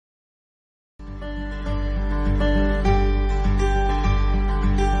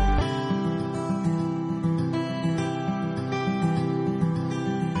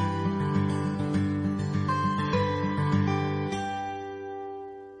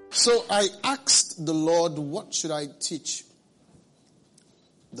So I asked the Lord, what should I teach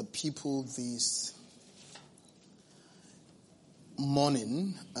the people this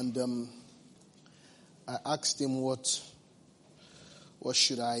morning? And I asked him, what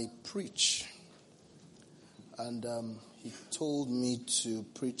should I preach? And he told me to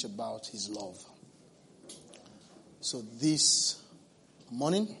preach about his love. So this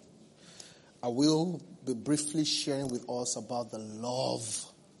morning, I will be briefly sharing with us about the love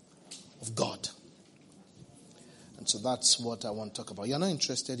of God. And so that's what I want to talk about. You're not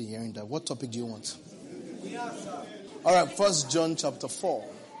interested in hearing that. What topic do you want? All right, 1 John chapter 4.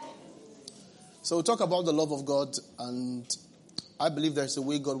 So we'll talk about the love of God, and I believe there's a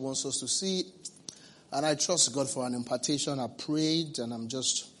way God wants us to see it. And I trust God for an impartation. I prayed, and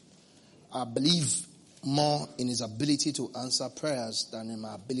I believe more in his ability to answer prayers than in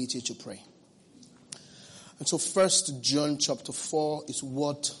my ability to pray. And so 1 John chapter 4 is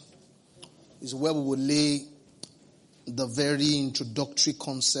where we will lay the very introductory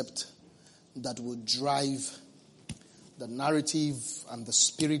concept that will drive the narrative and the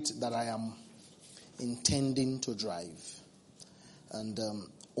spirit that I am intending to drive. And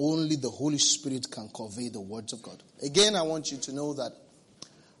only the Holy Spirit can convey the words of God. Again, I want you to know that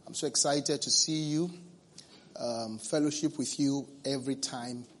I'm so excited to see you. Fellowship with you every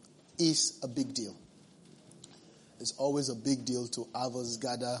time is a big deal. It's always a big deal to have us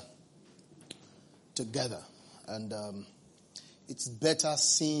gather together. And it's better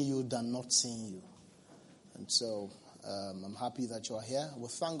seeing you than not seeing you. And so I'm happy that you're here. We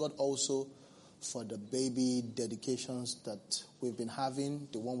thank God also for the baby dedications that we've been having,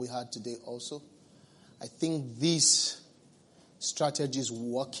 the one we had today also. I think this strategy is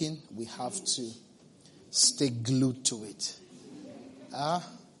working. We have to stay glued to it.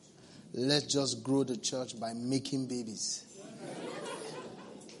 Let's just grow the church by making babies.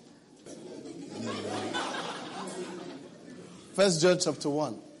 1 John chapter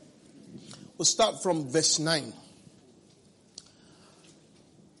 1. We'll start from verse 9.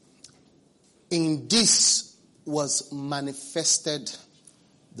 In this was manifested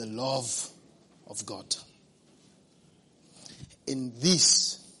the love of God. In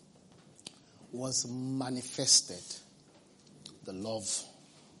this was manifested the love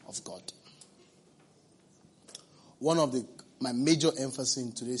of God. One of my major emphasis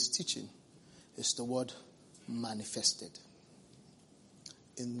in today's teaching is the word manifested.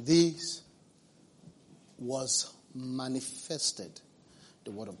 In this was manifested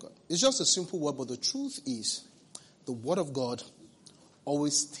the word of God. It's just a simple word, but the truth is the word of God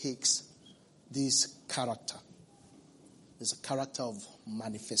always takes this character. There's a character of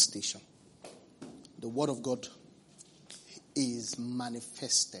manifestation. The word of God is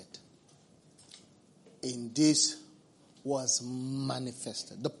manifested. In this was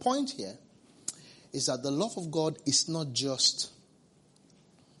manifested. The point here is that the love of God is not just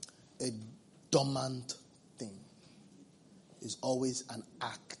a dormant thing. It's always an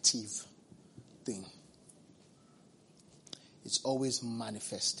active thing. It's always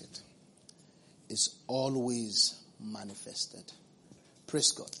manifested. It's always manifested.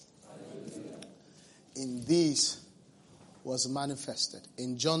 Praise God. In this was manifested.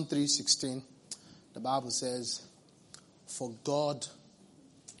 In John 3:16, the Bible says, for God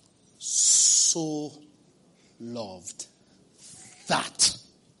so loved that.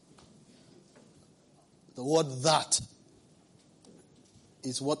 The word that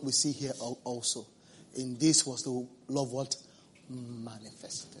is what we see here also. In this was the love what?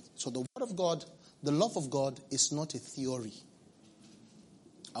 Manifested. So the word of God, the love of God is not a theory.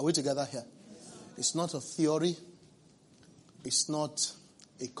 Are we together here? It's not a theory. It's not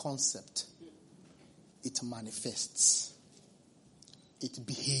a concept. It manifests. It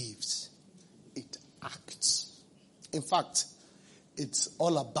behaves. It acts. In fact, it's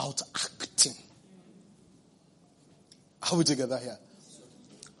all about acting. Are we together here?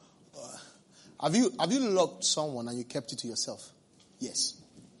 Have you loved someone and you kept it to yourself? Yes.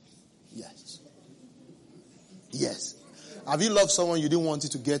 Yes. Yes. Have you loved someone you didn't want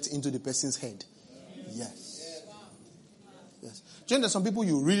it to get into the person's head? Yes. Yes. Do you know there's some people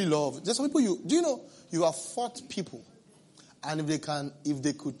you really love? There's some people you have fought people, and if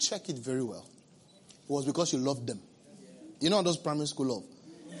they could check it very well, it was because you loved them. You know those primary school love?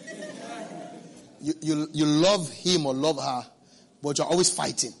 You love him or love her, but you're always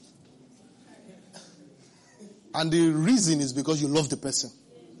fighting. And the reason is because you love the person.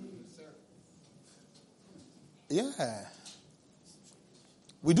 Yeah.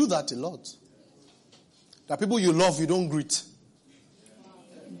 We do that a lot. There are people you love, you don't greet.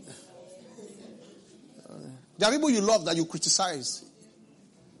 There are people you love that you criticize.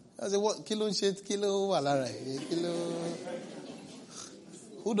 I said, what? Kilo shit, kilo walara, kilo.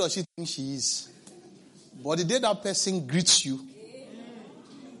 Who does she think she is? But the day that person greets you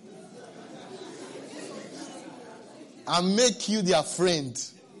and make you their friend,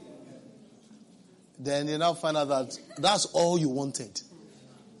 then you now find out that that's all you wanted.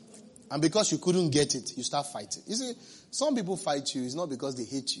 And because you couldn't get it, you start fighting. You see, some people fight you, it's not because they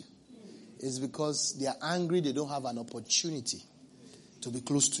hate you. It's because they are angry, they don't have an opportunity to be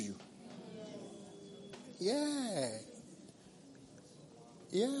close to you. Yeah.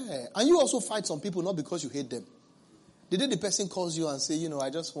 Yeah. And you also fight some people not because you hate them. The day the person calls you and say, I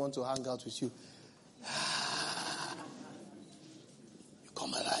just want to hang out with you. You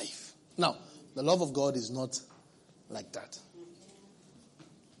come alive. Now, the love of God is not like that.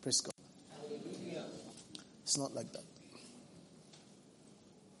 Praise God. It's not like that.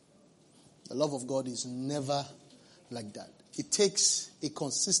 The love of God is never like that. It takes a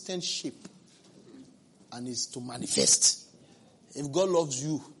consistent shape and is to manifest. If God loves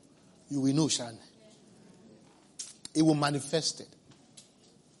you, you will know, Shan. It will manifest it.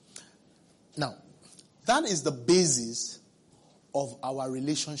 Now, that is the basis of our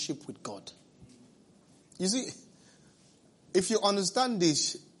relationship with God. You see, if you understand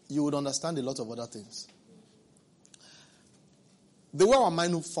this, you would understand a lot of other things. The way our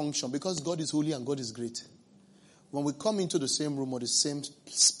mind will function, because God is holy and God is great, when we come into the same room or the same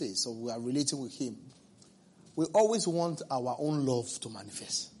space, or we are relating with Him, we always want our own love to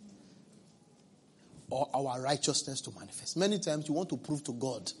manifest. Or our righteousness to manifest. Many times you want to prove to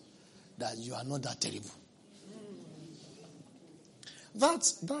God that you are not that terrible.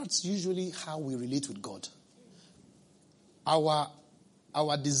 That's usually how we relate with God. Our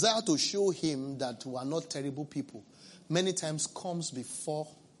desire to show Him that we are not terrible people many times comes before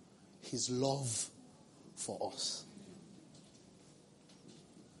His love for us.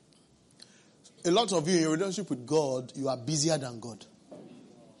 A lot of you in your relationship with God, you are busier than God.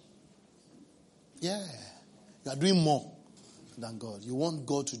 Yeah. You are doing more than God. You want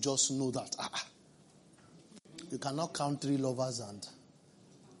God to just know that. You cannot count 3 lovers and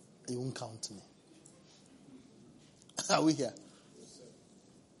you won't count me. Are we here?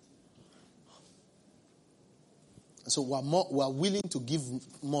 So we are willing to give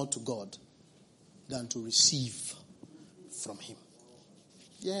more to God than to receive from Him.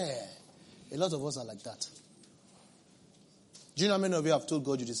 Yeah. A lot of us are like that. Do you know how many of you have told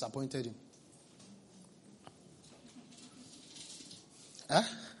God you disappointed Him? Huh?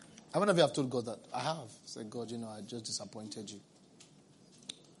 How many of you have told God that? I have. Said, God, I just disappointed you.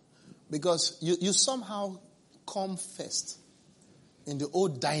 Because you somehow come first in the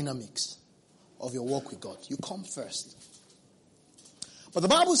old dynamics of your walk with God. You come first. But the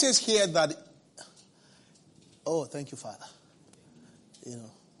Bible says here that, oh, thank you, Father.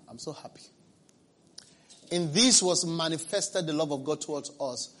 I'm so happy. In this was manifested the love of God towards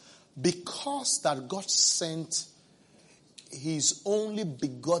us, because that God sent His only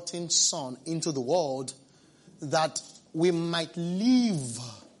begotten Son into the world that we might live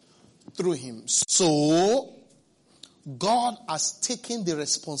through Him. So, God has taken the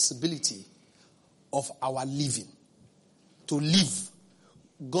responsibility of our living. To live,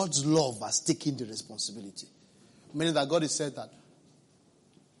 God's love has taken the responsibility. Meaning that God has said that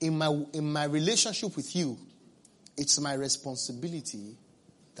in my relationship with you, it's my responsibility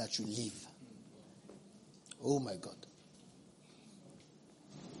that you live. Oh my God.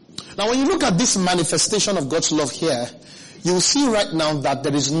 Now when you look at this manifestation of God's love here, you will see right now that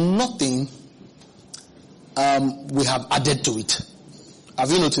there is nothing we have added to it. Have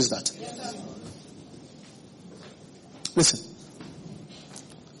you noticed that? Yes. Listen.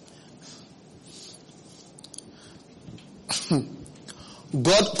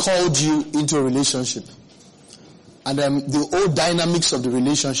 God called you into a relationship. And the old dynamics of the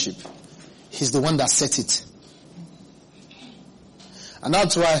relationship, He's the one that set it. And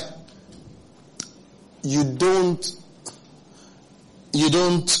that's why you don't,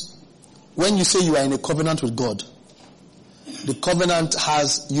 when you say you are in a covenant with God, the covenant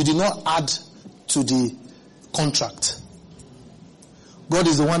you did not add to the contract. God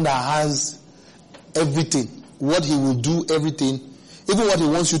is the one that has everything. What He will do, everything. Even what He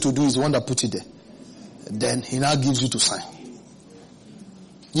wants you to do is the one that put it there. Then He now gives you to sign.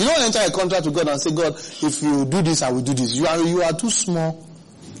 You don't enter a contract with God and say, God, if you do this, I will do this. You are too small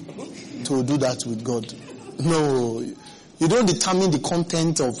to do that with God. No. You don't determine the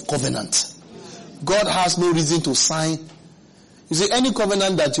content of covenant. God has no reason to sign. You see, any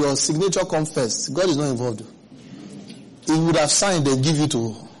covenant that your signature comes first, God is not involved. He would have signed, they give you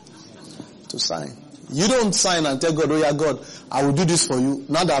to sign. You don't sign and tell God, oh yeah, God, I will do this for you.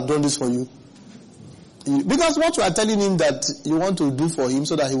 Now that I've done this for you. Because what you are telling him that you want to do for him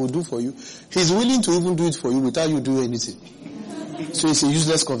so that he will do for you, he's willing to even do it for you without you doing anything. So it's a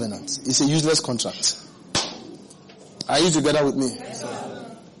useless covenant. It's a useless contract. Are you together with me?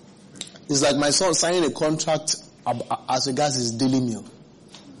 It's like my son signing a contract as regards his daily meal.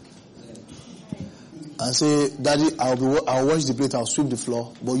 And say, Daddy, I'll wash the plate, I'll sweep the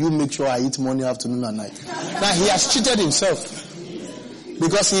floor, but you make sure I eat morning, afternoon, and night. Now he has cheated himself.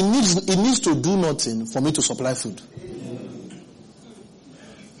 Because he needs to do nothing for me to supply food.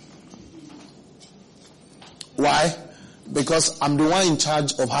 Why? Because I'm the one in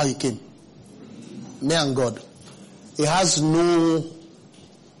charge of how he came. Me and God. He has no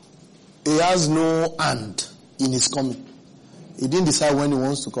hand in his coming. He didn't decide when he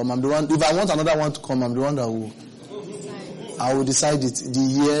wants to come. I'm the one. If I want another one to come, I'm the one that I will decide it. The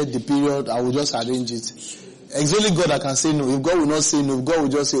year, the period, I will just arrange it. It's only God that can say no. If God will not say no, if God will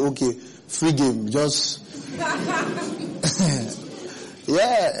just say, okay, free game, just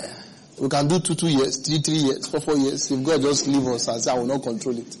yeah. We can do 2 years, 3 years, 4 years. If God just leave us and say, I will not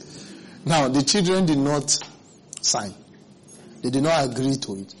control it. Now, the children did not sign. They did not agree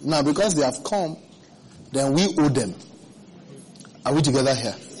to it. Now, because they have come, then we owe them. Are we together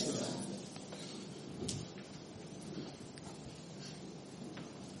here?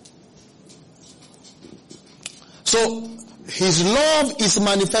 So, his love is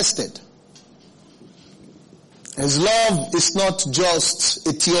manifested. His love is not just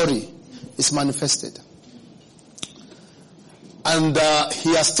a theory. It's manifested. And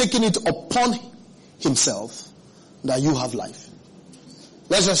he has taken it upon himself that you have life.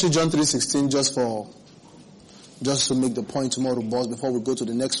 Let's just read John 3:16 just to make the point more robust before we go to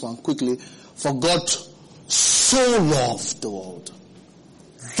the next one quickly. For God so loved the world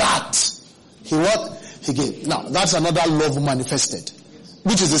that he what? He gave. Now, that's another love manifested.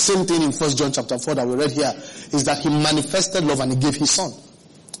 Which is the same thing in 1 John chapter 4 that we read here. Is that he manifested love and he gave his son.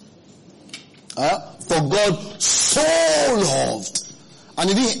 For God so loved. And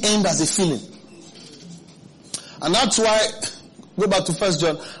it didn't end as a feeling. And that's why, go back to 1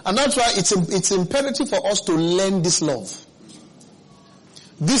 John. And that's why it's imperative for us to learn this love.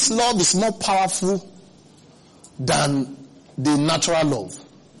 This love is more powerful than the natural love.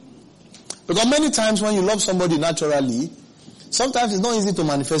 Because many times when you love somebody naturally, sometimes it's not easy to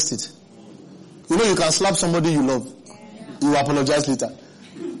manifest it. You know, you can slap somebody you love. You apologize later.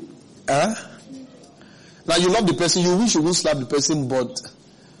 Now you love the person, you wish you would slap the person, but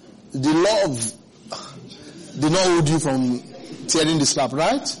the love did not hold you from tearing the slap,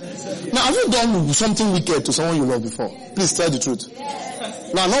 right? Now, have you done something wicked to someone you love before? Please tell the truth.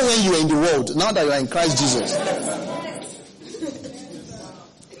 Now, not when you are in the world, now that you are in Christ Jesus.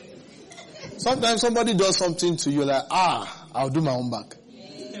 Sometimes somebody does something to you like, I'll do my own back.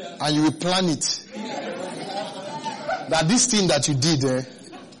 And you will plan it. That this thing that you did,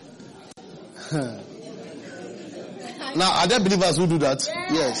 Now, are there believers who do that?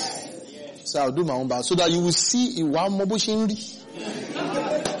 Yes. So I'll do my own back. So that you will see Iwa Moboshindi.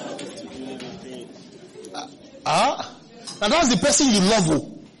 Now that's the person you love.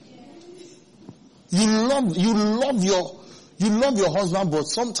 You love your husband, but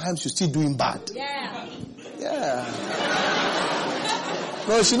sometimes you still doing bad. Yeah.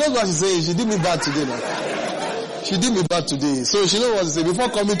 No, she knows what she's saying. She did me bad today. Now. She did me bad today. So she knows what to say. Before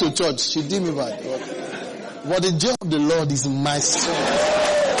coming to church, she did me bad. But the joy of the Lord is my strength.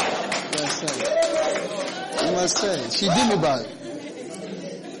 My strength. She did me bad.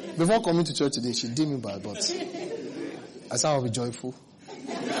 Before coming to church today, she did me bad, but I said I'll be joyful.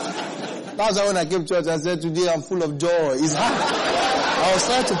 That's why when I came to church, I said, today I'm full of joy. It's her. I was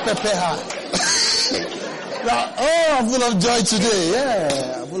trying to prepare her. Now, I'm full of joy today.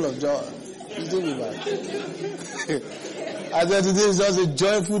 Yeah, I'm full of joy. She did me bad. I said, today is just a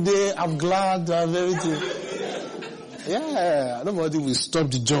joyful day. I'm glad to have everything. Yeah, nobody will stop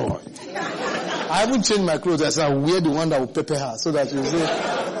the joy. I haven't changed my clothes. I said, I'll wear the one that will prepare her so that you say,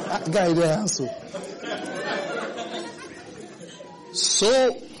 guy there also.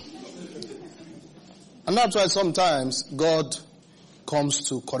 So, and that's why sometimes God comes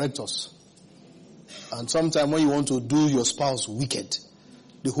to correct us. And sometimes when you want to do your spouse wicked,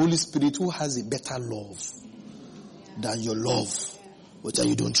 the Holy Spirit, who has a better love than your love, will tell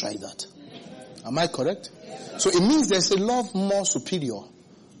you don't try that. Am I correct? So it means there's a love more superior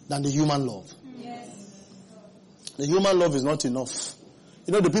than the human love. The human love is not enough.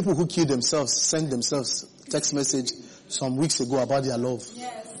 You know, the people who kill themselves send themselves text message some weeks ago about their love.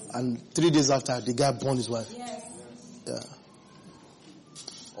 And 3 days after, the guy burned his wife. Yeah.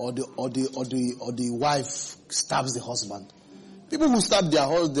 or the wife stabs the husband. People who stab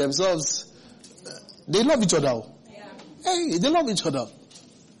themselves, they love each other. Yeah. Hey, they love each other.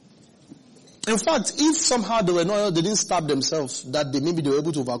 In fact, if somehow they didn't stab themselves that day, maybe they were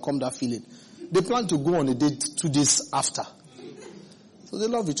able to overcome that feeling. They plan to go on a date 2 days after. So they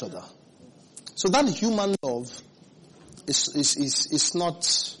love each other. So that human love is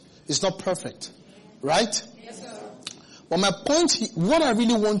not perfect. Right? Yes, sir. But my point, what I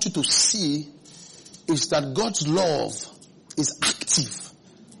really want you to see is that God's love is active.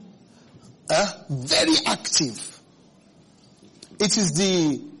 Very active. It is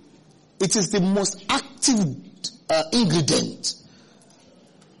the most active ingredient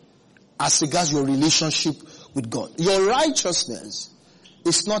as regards your relationship with God. Your righteousness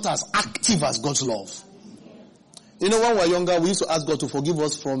is not as active as God's love. You know, when we were younger, we used to ask God to forgive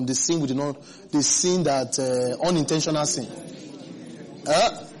us from the sin we did not, the sin that, unintentional sin.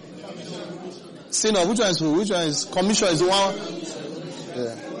 Sin of which one is commission is the one.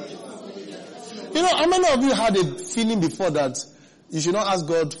 Yeah. You know, how many of you had a feeling before that you should not ask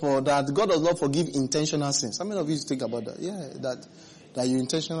God for that? God does not forgive intentional sins. How many of you think about that? Yeah, that you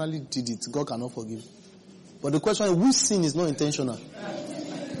intentionally did it. God cannot forgive. But the question is, which sin is not intentional?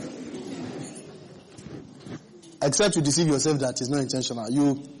 Except you deceive yourself that it's not intentional.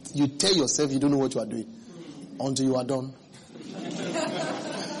 You tell yourself you don't know what you are doing until you are done.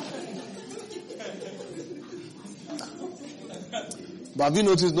 But have you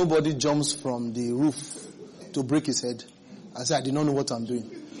noticed nobody jumps from the roof to break his head and say, I did not know what I'm doing?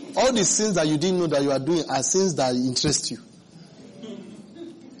 All the sins that you didn't know that you are doing are sins that interest you.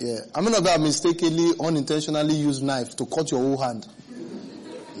 Yeah. How many of you have mistakenly, unintentionally used knife to cut your whole hand?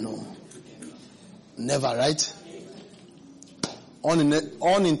 No. Never, right?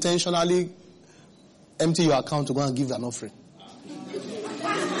 Unintentionally empty your account to go and give an offering.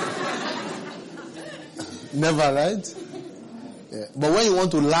 Never, right? Yeah. But when you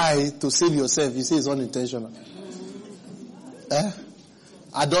want to lie to save yourself, you say it's unintentional.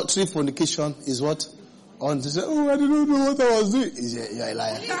 Adultery, fornication is what? To say, I didn't know what I was doing. You're a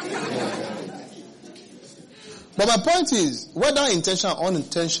liar. Yeah. But my point is, whether intentional or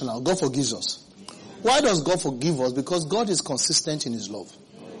unintentional, God forgives us. Why does God forgive us? Because God is consistent in His love.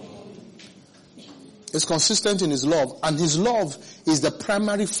 He's consistent in His love. And His love is the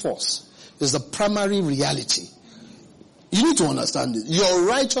primary force. Is the primary reality. You need to understand this. Your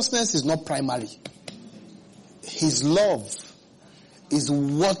righteousness is not primary. His love is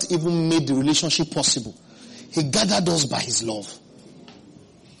what even made the relationship possible. He gathered us by His love.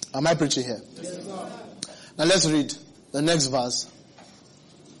 Am I preaching here? Yes, now let's read the next verse.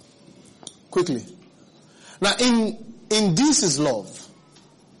 Quickly. Now in this is love.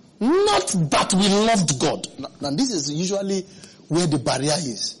 Not that we loved God. Now this is usually where the barrier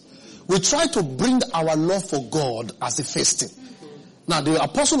is. We try to bring our love for God as the first thing. Now the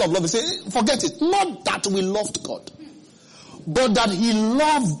apostle of love is saying, forget it. Not that we loved God, but that He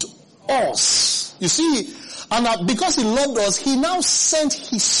loved us. You see, and because He loved us, He now sent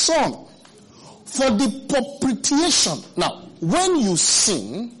His Son for the propitiation. Now, when you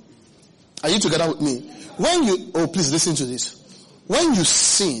sin, are you together with me? Please listen to this. When you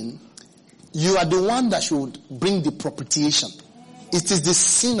sin, you are the one that should bring the propitiation. It is the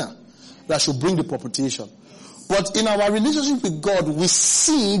sinner that should bring the propitiation. But in our relationship with God, we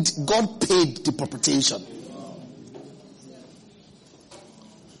sinned, God paid the propitiation.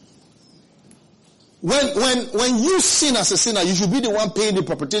 When you sin as a sinner, you should be the one paying the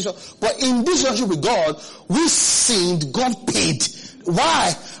propitiation. But in this relationship with God, we sinned, God paid.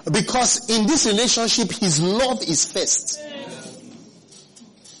 Why? Because in this relationship, His love is first.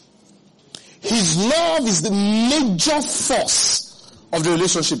 His love is the major force of the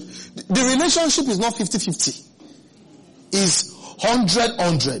relationship. The relationship is not 50-50. It's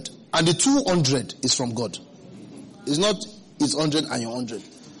 100-100. And the 200 is from God. It's not, it's 100 and you're 100.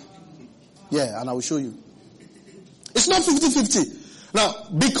 Yeah, and I will show you. It's not 50-50. Now,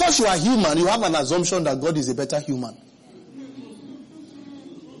 because you are human, you have an assumption that God is a better human.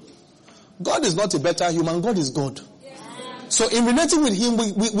 God is not a better human. God is God. So in relating with Him,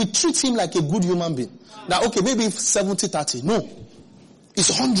 we treat Him like a good human being. Now, okay, maybe 70-30. No. It's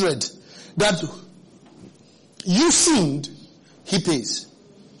 100. That you sinned, He pays.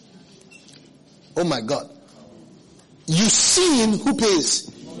 Oh my God. You sin, who pays?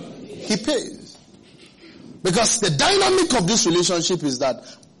 He pays. Because the dynamic of this relationship is that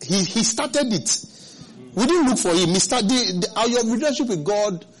He started it. We didn't look for Him. Your relationship with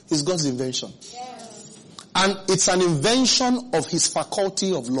God is God's invention. And it's an invention of His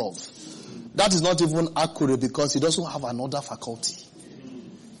faculty of love. That is not even accurate because He doesn't have another faculty.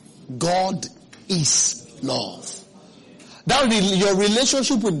 God is love. Your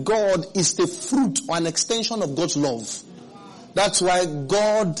relationship with God is the fruit or an extension of God's love. That's why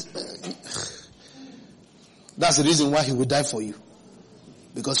that's the reason why he would die for you.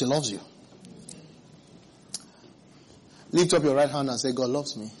 Because he loves you. Lift up your right hand and say, God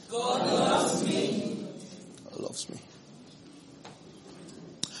loves me. God loves me. God loves me.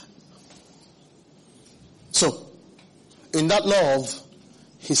 So, in that love,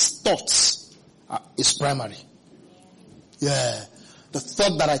 his thoughts is primary. Yeah. The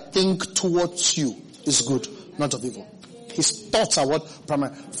thought that I think towards you is good, not of evil. His thoughts are what?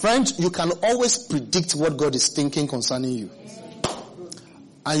 Primary. Friends, you can always predict what God is thinking concerning you.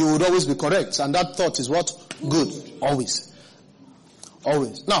 And you would always be correct. And that thought is what? Good. Always.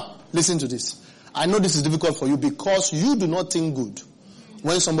 Always. Now, listen to this. I know this is difficult for you because you do not think good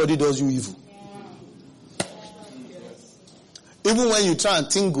when somebody does you evil. Even when you try and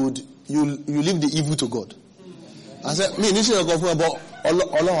think good, you leave the evil to God. I said, me, this is a good about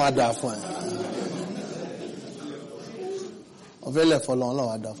Allah had that for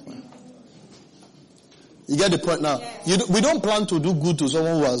you get the point now? We don't plan to do good to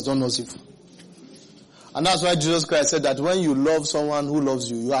someone who has done us evil. And that's why Jesus Christ said that when you love someone who loves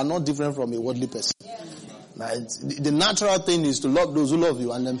you, you are not different from a worldly person. Now, the natural thing is to love those who love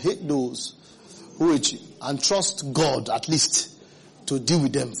you and then hate those who hate you. And trust God at least to deal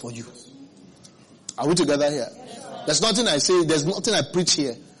with them for you. Are we together here? There's nothing I say, there's nothing I preach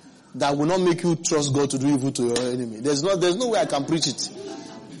here that will not make you trust God to do evil to your enemy. There's no way I can preach it.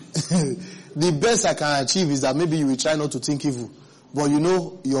 The best I can achieve is that maybe you will try not to think evil. But you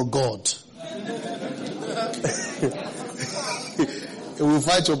know you're God. He will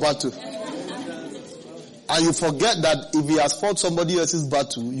fight your battle. And you forget that if he has fought somebody else's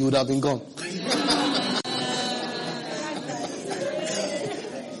battle, you would have been gone.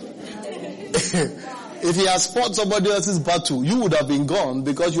 If he has fought somebody else's battle, you would have been gone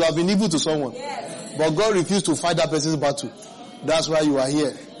because you have been evil to someone. Yes. But God refused to fight that person's battle. That's why you are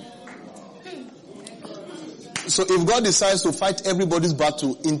here. So if God decides to fight everybody's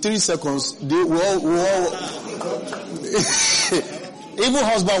battle in 3 seconds, they will evil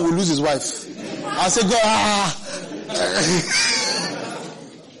husband will lose his wife. I say, God,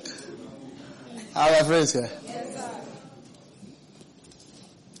 Our friends here.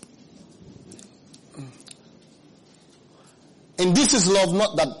 And this is love,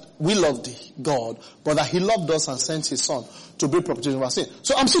 not that we loved God, but that he loved us and sent his son to bring propitiation for our sin.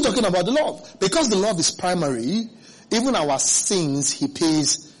 So I'm still talking about the love. Because the love is primary, even our sins, he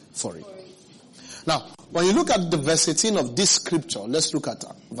pays for it. Now, when you look at the verse 18 of this scripture, let's look at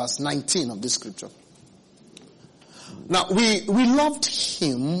verse 19 of this scripture. Now, we loved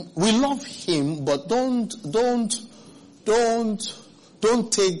him, but don't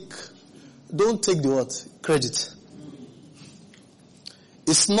take the what? Credit.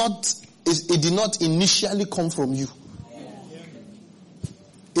 It did not initially come from you.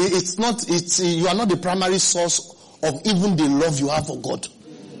 You are not the primary source of even the love you have for God.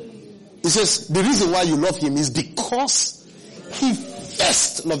 It says the reason why you love him is because he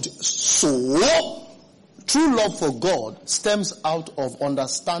first loved you. So, true love for God stems out of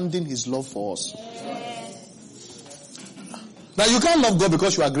understanding his love for us. Now you can't love God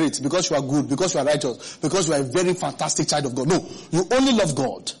because you are great, because you are good, because you are righteous, because you are a very fantastic child of God. No, you only love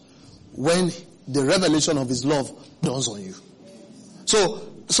God when the revelation of his love dawns on you. So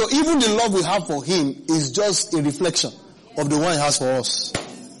even the love we have for him is just a reflection of the one he has for us.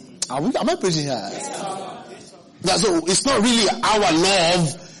 Am I preaching here? So it's not really our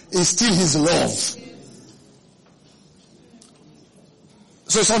love, it's still his love.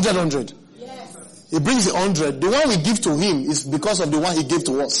 So it's 100. He brings the 100. The one we give to him is because of the one he gave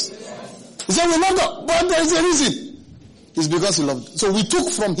to us. He said we love God, but there is a reason. It's because he loved. So we took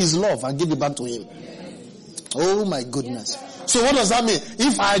from his love and gave it back to him. Oh my goodness. So what does that mean?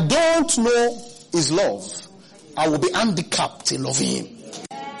 If I don't know his love, I will be handicapped in loving him.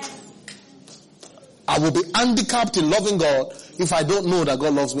 I will be handicapped in loving God if I don't know that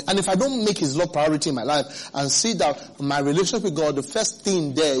God loves me. And if I don't make his love priority in my life and see that my relationship with God, the first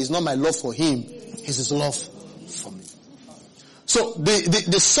thing there is not my love for him, it's his love for me. So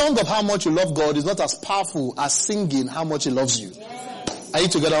the song of how much you love God is not as powerful as singing how much he loves you. Are you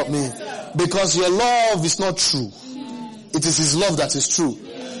together with me? Because your love is not true. It is his love that is true.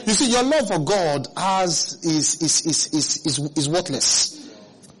 You see, your love for God is worthless.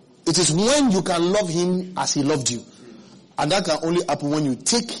 It is when you can love him as he loved you. And that can only happen when you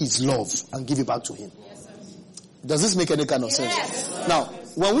take his love and give it back to him. Does this make any kind of sense? Now,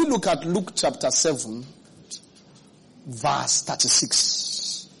 when we look at Luke chapter 7, verse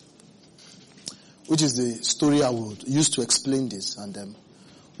 36. which is the story I would use to explain this. And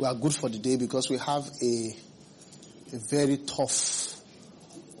we are good for the day because we have a very tough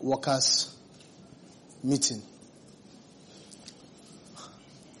workers meeting.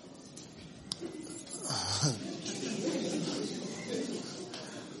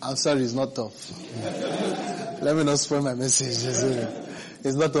 I'm sorry, it's not tough. Let me not spoil my message.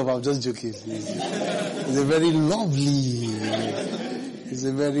 It's not tough, I'm just joking. It's a very lovely, it's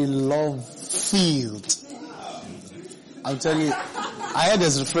a very love-filled. I'm telling you, I had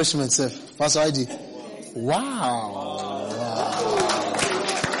this refreshment, sir. Pastor ID. Wow.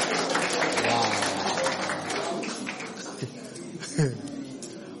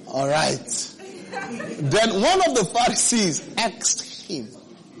 All right. Then one of the Pharisees asked him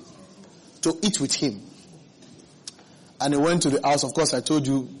to eat with him. And he went to the house. Of course, I told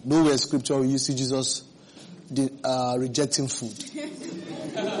you, nowhere in scripture will you see Jesus rejecting food.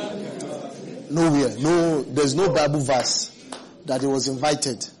 Nowhere. No, there's no Bible verse that he was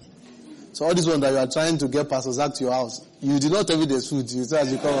invited. So all this one that you are trying to get Pastor Zach to your house, you did not tell me there's food. You said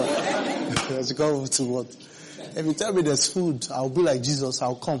as you come to what? If you tell me there's food, I'll be like Jesus,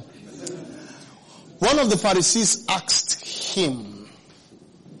 I'll come. One of the Pharisees asked him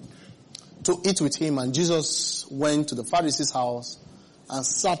to eat with him, and Jesus went to the Pharisee's house and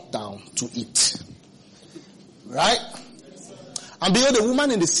sat down to eat. Right? And behold, a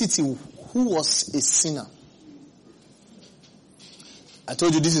woman in the city who was a sinner. I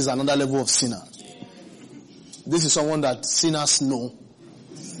told you this is another level of sinner. This is someone that sinners know.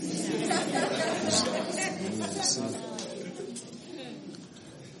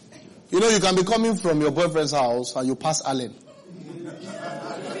 You know, you can be coming from your boyfriend's house and you pass Allen.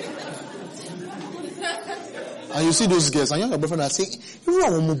 And you see those girls and your boyfriend are saying, you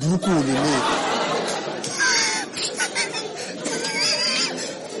are a buruku.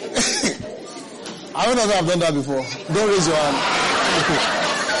 I don't know if I've done that before. Don't raise your hand.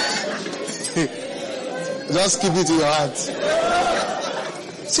 Just keep it to your heart.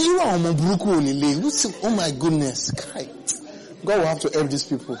 See, you are a buruku. Oh my goodness. God will have to help these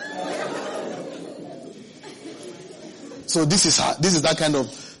people. So this is that kind of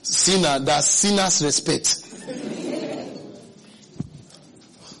sinner that sinners respect.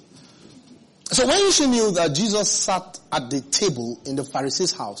 So when you knew that Jesus sat at the table in the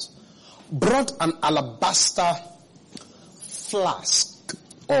Pharisee's house, brought an alabaster flask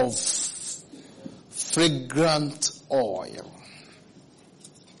of fragrant oil.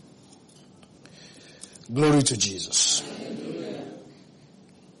 Glory to Jesus.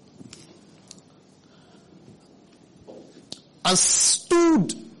 And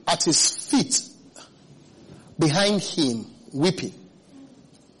stood at his feet behind him, weeping.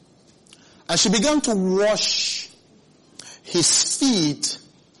 And she began to wash his feet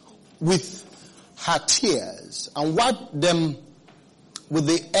with her tears and wiped them with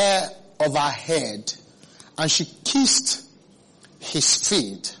the hair of her head. And she kissed his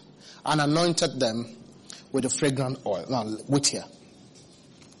feet and anointed them with the fragrant oil. Now, wait here.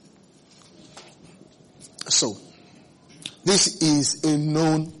 So, this is a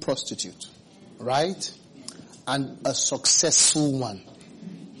known prostitute, right? And a successful one.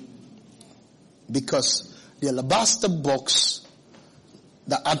 Because the alabaster box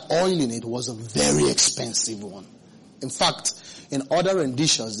that had oil in it was a very expensive one. In fact, in other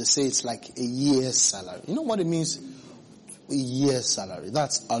renditions, they say it's like a year's salary. You know what it means? A year's salary.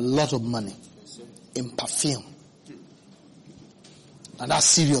 That's a lot of money in perfume. And that's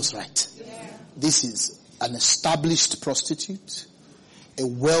serious, right? Yeah. This is an established prostitute, a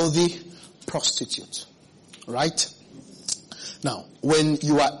wealthy prostitute, right? Now, when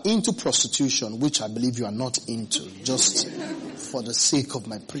you are into prostitution, which I believe you are not into, just for the sake of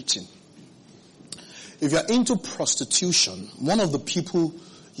my preaching. If you are into prostitution, one of the people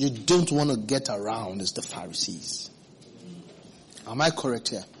you don't want to get around is the Pharisees. Am I correct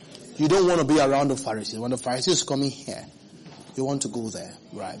here? You don't want to be around the Pharisees. When the Pharisees come in here, you want to go there,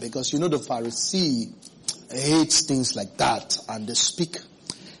 right? Because you know the Pharisee hates things like that, and they speak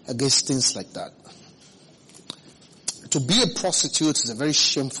against things like that. To be a prostitute is a very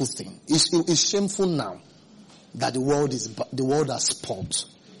shameful thing. It's shameful now that the world has spoiled.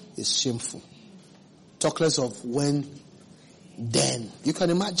 It's shameful. Talk less of when, then. You can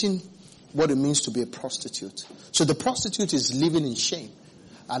imagine what it means to be a prostitute. So the prostitute is living in shame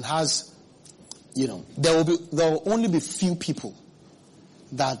and has, there will only be few people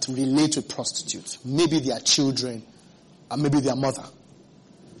that relate to prostitutes. Maybe their children and maybe their mother.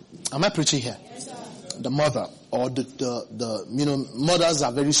 Am I preaching here? Yes, sir. The mother or the mothers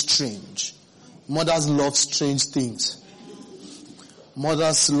are very strange. Mothers love strange things.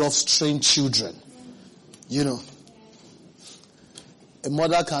 Mothers love strange children. You know, a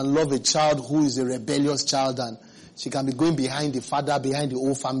mother can love a child who is a rebellious child, and she can be going behind the father, behind the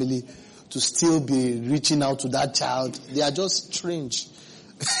whole family, to still be reaching out to that child. They are just strange.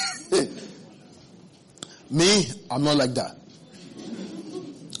 Me, I'm not like that.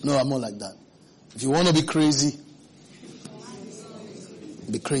 No, I'm not like that. If you want to be crazy,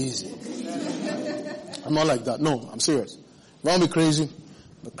 be crazy. I'm not like that. No, I'm serious. If you want to be crazy,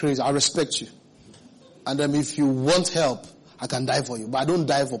 be crazy. I respect you. And then if you want help, I can die for you. But I don't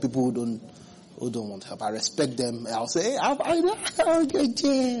die for people who don't want help. I respect them. I'll say, hey,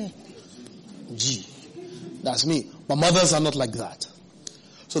 Gee, that's me. But mothers are not like that.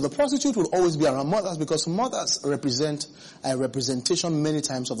 So the prostitute will always be around mothers, because mothers represent a representation many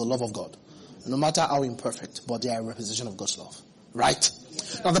times of the love of God. No matter how imperfect, but they are a representation of God's love. Right?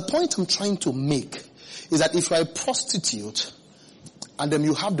 Now the point I'm trying to make is that if you are a prostitute and then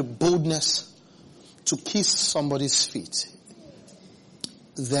you have the boldness to kiss somebody's feet,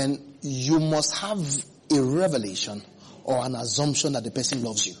 then you must have a revelation or an assumption that the person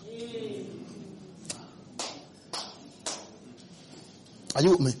loves you. Are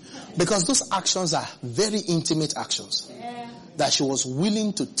you with me? Because those actions are very intimate actions that she was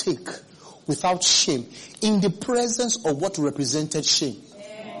willing to take without shame, in the presence of what represented shame.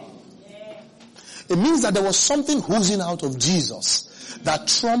 It means that there was something oozing out of Jesus that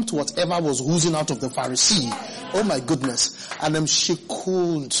trumped whatever was oozing out of the Pharisee. Oh my goodness. And then she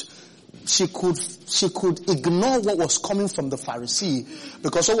could ignore what was coming from the Pharisee,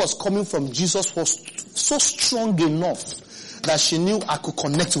 because what was coming from Jesus was so strong enough that she knew I could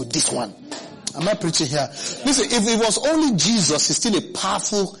connect with this one. Am I preaching here? Listen, if it was only Jesus, it's still a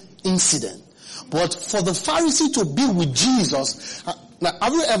powerful incident. But for the Pharisee to be with Jesus, now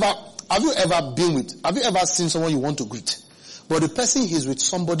have you ever seen someone you want to greet, but the person is with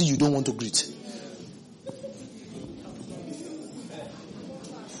somebody you don't want to greet?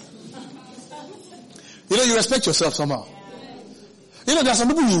 You know, you respect yourself somehow. You know, there are some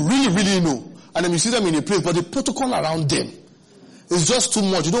people you really, really know, and then you see them in a place, but the protocol around them is just too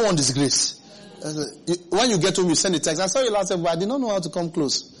much. You don't want disgrace. When you get home, you send a text. I saw you last time, but I did not know how to come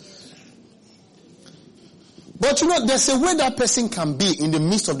close. But you know, there's a way that person can be in the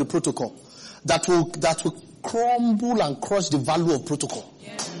midst of the protocol that will crumble and crush the value of protocol.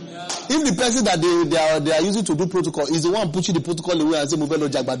 Yeah. If the person that they are using to do protocol is the one pushing the protocol away and say,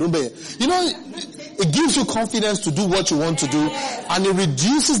 you know, it gives you confidence to do what you want to do, and it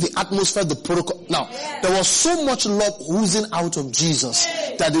reduces the atmosphere, the protocol. Now, there was so much love oozing out of Jesus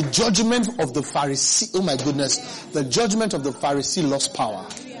that the judgment of the Pharisee, oh my goodness, the judgment of the Pharisee lost power.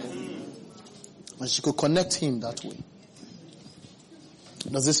 And she could connect him that way.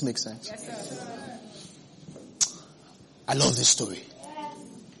 Does this make sense? Yes, sir. I love this story.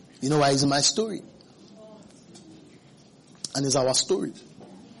 You know why it's my story? And it's our story.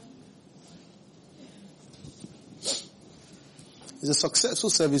 It's a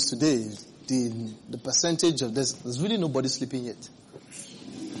successful service today. The percentage of this, there's really nobody sleeping yet.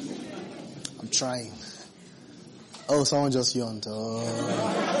 I'm trying. Oh, someone just yawned. Oh.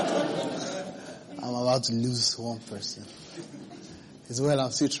 I'm about to lose one person. It's well, I'm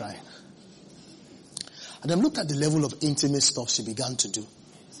still trying. And then look at the level of intimate stuff she began to do.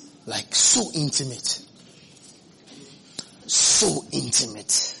 Like, so intimate. So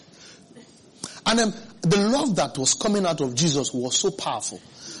intimate. And then the love that was coming out of Jesus was so powerful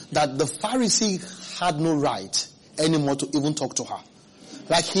that the Pharisee had no right anymore to even talk to her.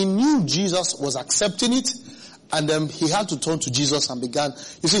 Like, he knew Jesus was accepting it, and then he had to turn to Jesus and began.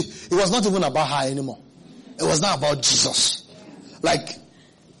 You see, it was not even about her anymore. It was not about Jesus. Like,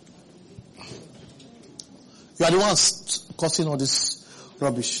 you are the ones causing all this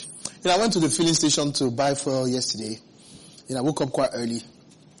rubbish. You know, I went to the filling station to buy fuel yesterday. You know, I woke up quite early.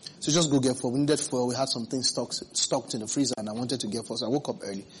 So just go get fuel. We needed fuel. We had some things stocked in the freezer, and I wanted to get fuel. So I woke up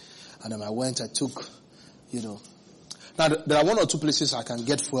early. And then I took, you know. Now, there are one or two places I can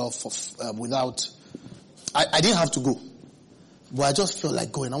get fuel for, without, I didn't have to go. But I just felt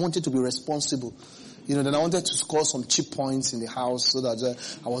like going. I wanted to be responsible. You know, then I wanted to score some cheap points in the house so that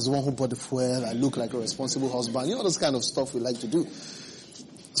I was the one who bought the fuel. I look like a responsible husband. You know, those kind of stuff we like to do.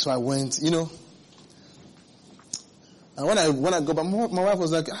 So I went, you know. And when I go back, my wife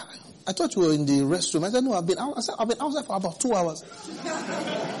was like, I thought you were in the restroom. I said, no, I've been outside for about 2 hours.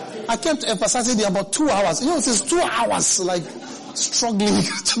 I kept emphasizing the about 2 hours. You know, it's 2 hours, like, struggling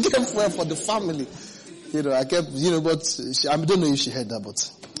to get fuel for the family. You know, I kept, you know, but I don't know if she heard that, but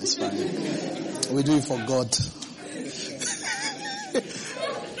it's fine. We do it for God.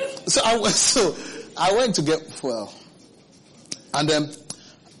 So I went to get fuel. And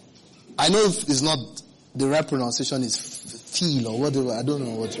I know it's not the right pronunciation is feel or whatever. I don't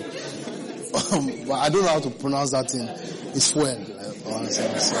know what to, but I don't know how to pronounce that thing. It's fuel.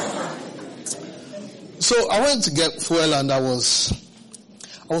 So I went to get fuel, and I was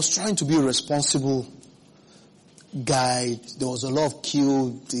trying to be a responsible guy. There was a lot of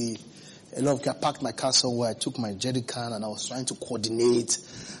queue. I parked my car somewhere. I took my jerry can, and I was trying to coordinate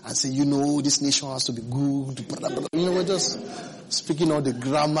and say, this nation has to be good. We're just speaking all the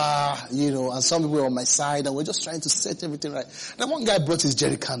grammar, and some people were on my side, and we're just trying to set everything right. Then one guy brought his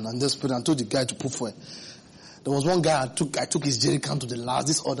jerry can and told the guy to put fuel. There was one guy, I took his jerry can to the last.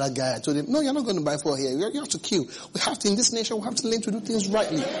 This other guy, I told him, no, you're not going to buy fuel here. You have to queue. In this nation, we have to learn to do things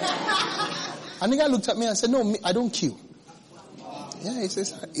rightly. And the guy looked at me and said, no, I don't queue. Yeah, he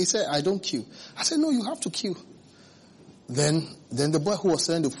said, I don't queue. I said, no, you have to queue. Then the boy who was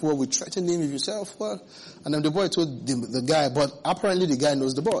selling the fuel, we threatened him, if you sell fuel. And then the boy told the guy, but apparently the guy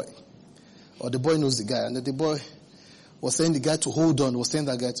knows the boy. Or the boy knows the guy. And then the boy was telling the guy to hold on,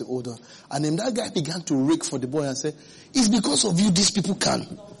 And then that guy began to rake for the boy and say, it's because of you these people can.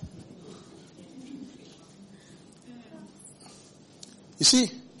 You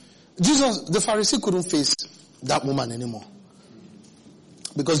see, Jesus, the Pharisee couldn't face that woman anymore.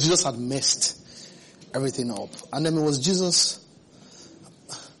 Because Jesus had messed everything up. And then it was Jesus,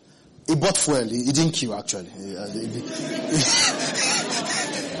 he bought fuel, he didn't queue actually. If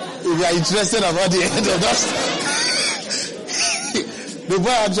you are interested about the end of that, the boy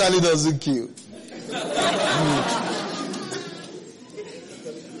actually doesn't queue.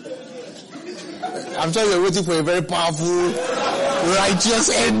 I'm sure you're waiting for a very powerful, righteous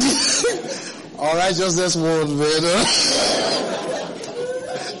ending. Or righteousness word, man.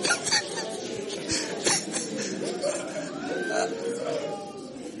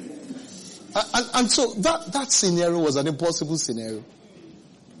 And so that scenario was an impossible scenario.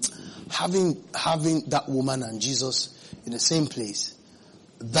 Having that woman and Jesus in the same place,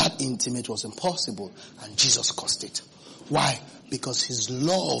 that intimate was impossible, and Jesus caused it. Why? Because his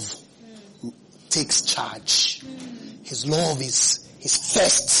love takes charge. His love is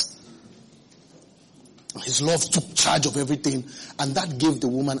first. His love took charge of everything, and that gave the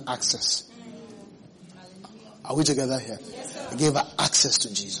woman access. Are we together here? It gave her access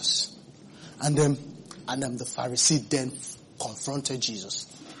to Jesus. And then the Pharisee then confronted Jesus.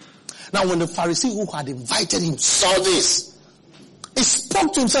 Now when the Pharisee who had invited him saw this, he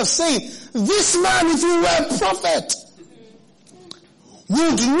spoke to himself saying, this man, if he were a prophet,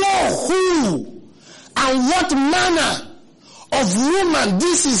 would know who and what manner of woman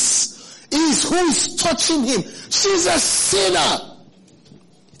this is who is touching him. She's a sinner.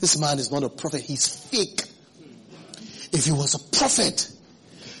 This man is not a prophet, he's fake. If he was a prophet,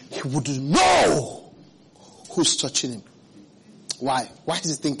 he would know who's touching him. Why? Why is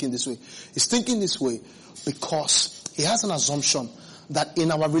he thinking this way? He's thinking this way because he has an assumption that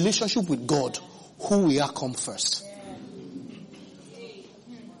in our relationship with God, who we are comes first.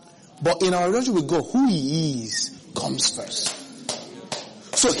 But in our relationship with God, who he is comes first.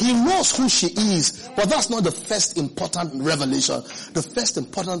 So he knows who she is, but that's not the first important revelation. The first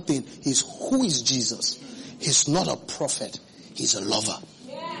important thing is who is Jesus. He's not a prophet, he's a lover.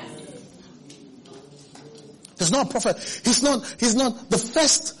 He's not a prophet. He's not the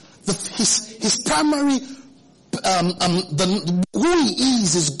first, his primary, who he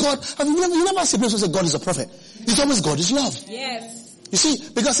is God. I mean, you never see people say God is a prophet. It's always God is love. Yes. You see,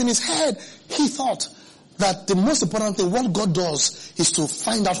 because in his head, he thought that the most important thing, what God does is to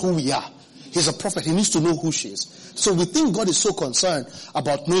find out who we are. He's a prophet. He needs to know who she is. So we think God is so concerned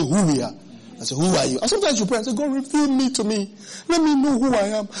about knowing who we are. I say, who are you? And sometimes you pray and say, God, reveal me to me. Let me know who I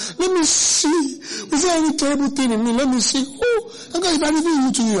am. Let me see. Is there any terrible thing in me? Let me see. Oh, God, if I reveal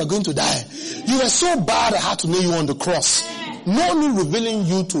you to you, you are going to die. You were so bad I had to nail you on the cross. No me revealing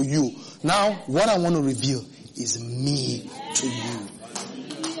you to you. Now, what I want to reveal is me to you.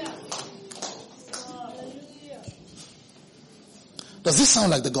 Does this sound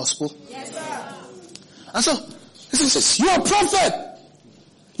like the gospel? Yes, sir. And so, he says, you're a prophet.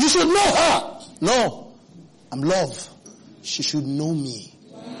 You should know her. No, I'm love. She should know me.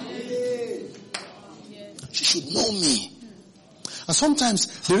 She should know me. And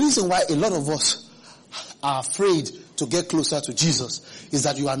sometimes the reason why a lot of us are afraid to get closer to Jesus is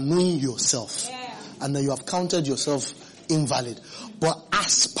that you are knowing yourself. And then you have counted yourself invalid. But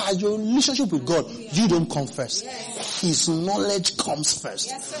as per your relationship with God, you don't come first. His knowledge comes first.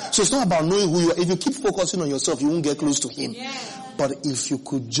 So it's not about knowing who you are. If you keep focusing on yourself, you won't get close to him. But if you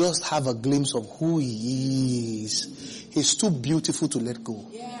could just have a glimpse of who he is, he's too beautiful to let go.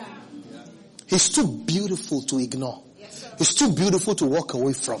 He's too beautiful to ignore. He's too beautiful to walk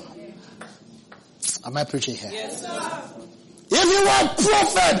away from. Am I preaching here? Yes, sir. If you were a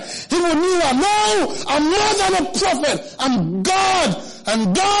prophet, he would know, no, I'm more than a prophet. I'm God,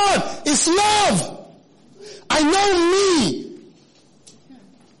 and God is love. I know me.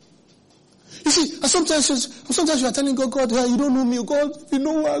 You see, and sometimes you are telling God, hey, you don't know me, God, you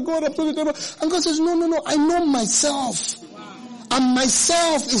know God, I'm telling you. And God says, no, I know myself. And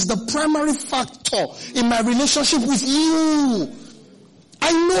myself is the primary factor in my relationship with you.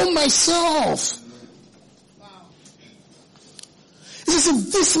 I know myself. He says,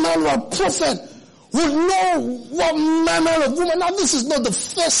 if this man were a prophet, would know what manner of woman. Now this is not the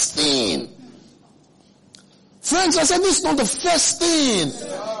first thing. Friends, I said this is not the first thing.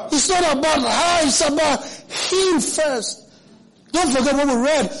 It's not about her, it's about him first. Don't forget what we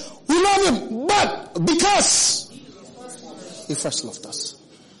read. We love him, but because he first loved us.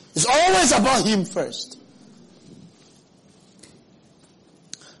 It's always about him first.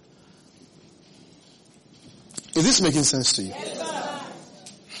 Is this making sense to you?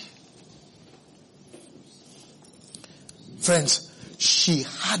 Friends, she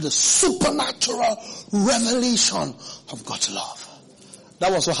had a supernatural revelation of God's love.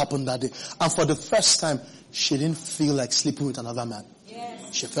 That was what happened that day. And for the first time, she didn't feel like sleeping with another man.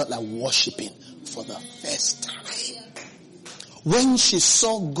 Yes. She felt like worshiping for the first time. When she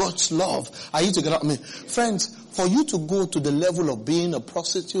saw God's love, are you together with me? Friends, for you to go to the level of being a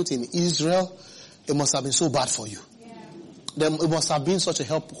prostitute in Israel, it must have been so bad for you. Yeah. It must have been such a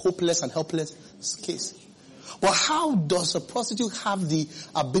hopeless and helpless case. But how does a prostitute have the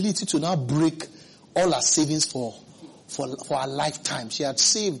ability to now break all her savings for a lifetime? She had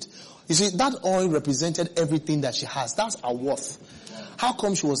saved. You see, that oil represented everything that she has. That's her worth. How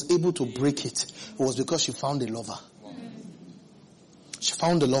come she was able to break it? It was because she found a lover. She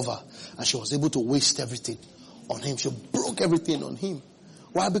found a lover and she was able to waste everything on him. She broke everything on him.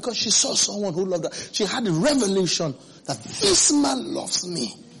 Why? Because she saw someone who loved her. She had a revelation that this man loves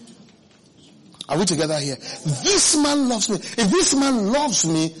me. Are we together here? This man loves me. If this man loves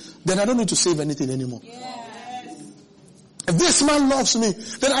me, then I don't need to save anything anymore. Yes. If this man loves me,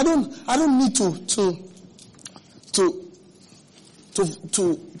 then I don't need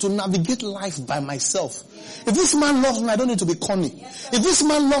to navigate life by myself. If this man loves me, I don't need to be corny. If this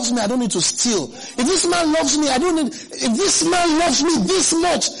man loves me, I don't need to steal. If this man loves me, if this man loves me this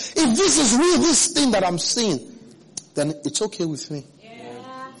much, if this is real, this thing that I'm seeing, then it's okay with me.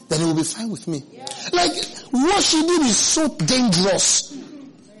 Then it will be fine with me. Yeah. Like, what she did is so dangerous.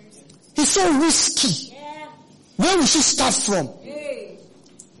 It's so risky. Yeah. Where will she start from? Hey.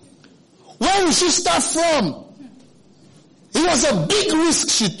 Where will she start from? It was a big risk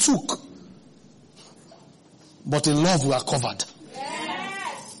she took. But in love we are covered.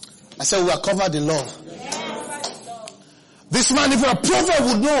 Yes. I said we are covered in love. Yes. This man, if a prophet,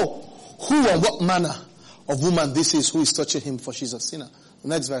 would know who and what manner of woman this is who is touching him, for she's a sinner.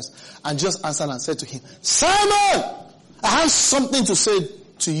 Next verse. And just answered and said to him, Simon, I have something to say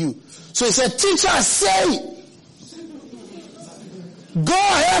to you. So he said, teacher, say it. Go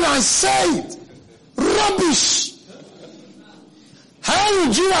ahead and say it. Rubbish. How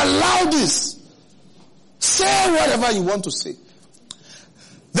would you allow this? Say whatever you want to say.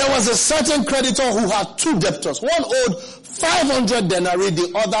 There was a certain creditor who had two debtors. One owed 500 denarii,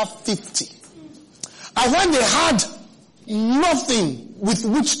 the other 50. And when they had nothing with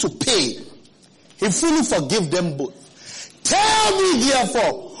which to pay, he fully forgave them both. Tell me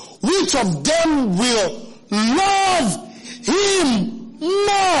therefore, which of them will love him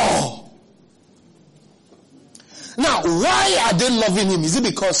more? Now, why are they loving him? Is it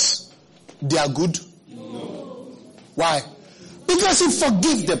because they are good? No. Why? Because he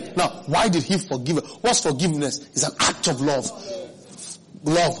forgave them. Now, why did he forgive them? What's forgiveness? It's an act of love.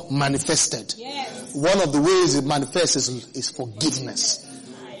 Love manifested. Yes. One of the ways it manifests is forgiveness.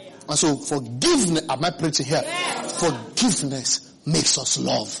 And so forgiveness, am I preaching here? Yes. Forgiveness makes us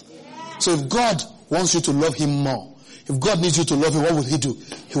love. Yes. So if God wants you to love him more, if God needs you to love him, what will he do?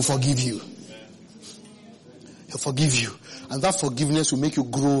 He'll forgive you. He'll forgive you. And that forgiveness will make you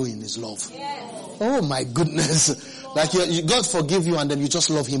grow in his love. Yes. Oh my goodness. Like God forgive you and then you just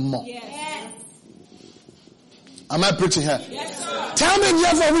love him more. Yes. Am I preaching here? Yes, sir. Tell me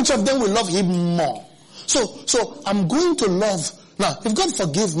therefore which of them will love him more. So I'm going to love. Now, if God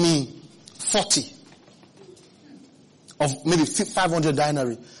forgive me 40 of maybe 500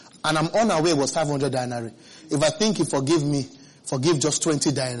 denarii, and I'm unaware it was 500 denarii, if I think he forgive just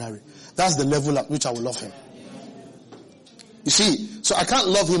 20 denarii, that's the level at which I will love him. You see, so I can't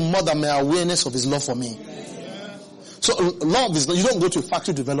love him more than my awareness of his love for me. So love is, you don't go to a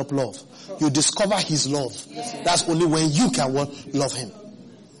factory to develop love. You discover his love. That's only when you can love him.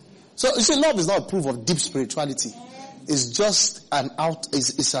 So you see, love is not a proof of deep spirituality. It's just an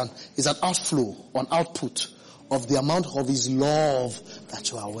outflow, an output of the amount of His love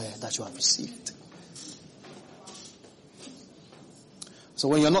that you are aware, that you have received. So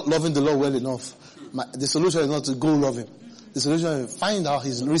when you're not loving the Lord well enough, the solution is not to go love Him. The solution is find out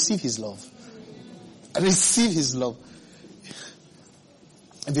receive His love. Receive His love.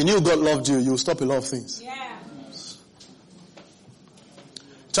 If you knew God loved you, you'll stop a lot of things. Yeah.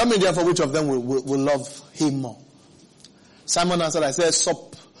 Tell me therefore which of them will love Him more. Simon answered, I said,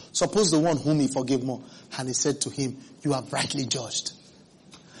 suppose the one whom He forgave more. And He said to him, you are rightly judged.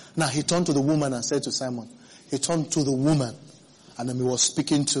 Now He turned to the woman and said to Simon, He turned to the woman and then He was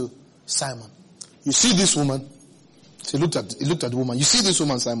speaking to Simon. You see this woman? So He looked at the woman. You see this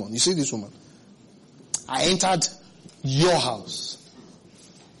woman, Simon? You see this woman? I entered your house.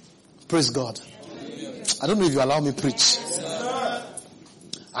 Praise God. I don't know if you allow me preach.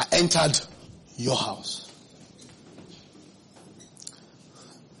 I entered your house.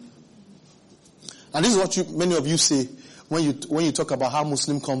 And this is what many of you say when you talk about how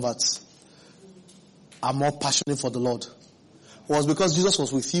Muslim converts are more passionate for the Lord. It was because Jesus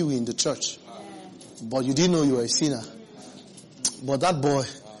was with you in the church. But you didn't know you were a sinner. But that boy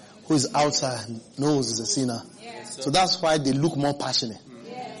who is outside knows he's a sinner. So that's why they look more passionate.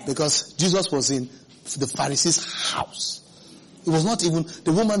 Because Jesus was in the Pharisees' house. It was not even, it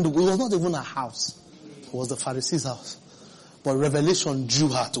was not even a house. It was the Pharisees' house. But revelation drew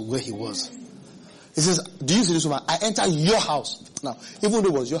her to where he was. He says, do you see this woman? I entered your house. Now, even though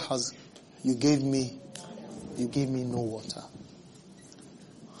it was your house, you gave me no water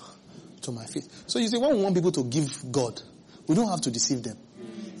to my feet. So you see, when we want people to give God, we don't have to deceive them.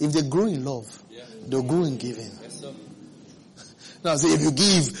 If they grow in love, they'll grow in giving. Now, say, if you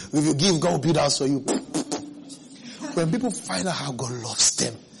give, God will build house for you. When people find out how God loves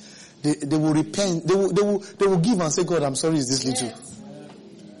them, they will repent. They will give and say, God, I'm sorry, it's this little.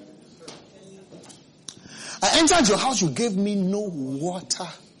 I entered your house, you gave me no water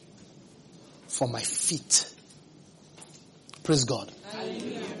for my feet. Praise God.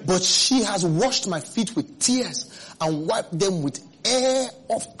 Hallelujah. But she has washed my feet with tears and wiped them with hair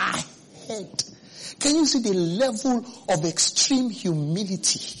of her head. Can you see the level of extreme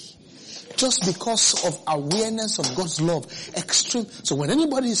humility? Just because of awareness of God's love. Extreme. So when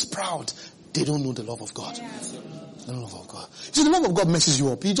anybody is proud, they don't know the love of God. They don't know the love of God. See, the love of God messes you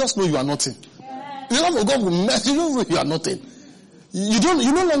up. You just know you are nothing. The love of God will mess you know you are nothing. You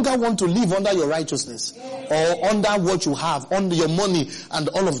no longer want to live under your righteousness or under what you have, under your money and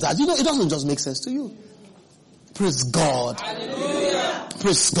all of that. You know, it doesn't just make sense to you. Praise God. Hallelujah.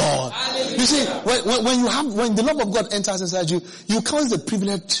 Praise God. Hallelujah. You see, when the love of God enters inside you, you count the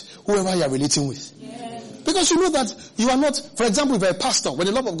privilege whoever you are relating with. Because you know that you are not, for example, if you're a pastor, when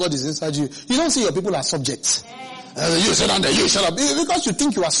the love of God is inside you, you don't see your people as subjects. You sit down there, you shut up. Because you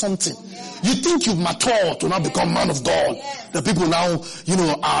think you are something. You think you've matured to now become man of God. The people now,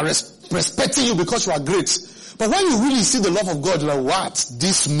 are respecting you because you are great. But when you really see the love of God, you're like, what?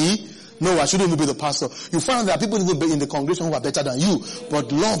 This me? No, I shouldn't even be the pastor. You find there are people even in the congregation who are better than you.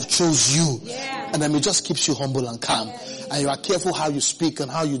 But love chose you. And then it just keeps you humble and calm. And you are careful how you speak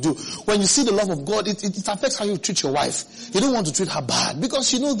and how you do. When you see the love of God, it affects how you treat your wife. You don't want to treat her bad.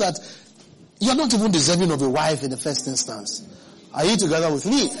 Because you know that you're not even deserving of a wife in the first instance. Are you together with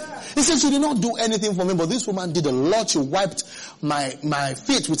me? He says, you did not do anything for me, but this woman did a lot. She wiped my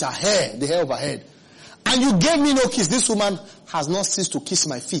feet with her hair, the hair of her head. And you gave me no kiss. This woman has not ceased to kiss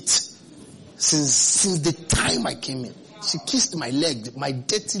my feet. Since the time I came in. She kissed my leg, my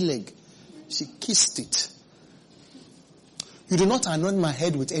dirty leg. She kissed it. You do not anoint my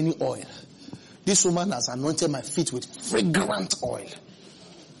head with any oil. This woman has anointed my feet with fragrant oil.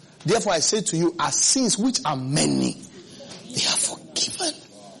 Therefore I say to you, our sins which are many, they are forgiven.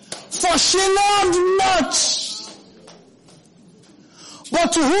 For she loved much.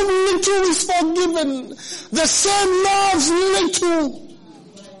 But to whom little is forgiven, the same loves little.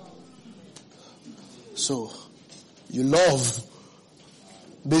 So, you love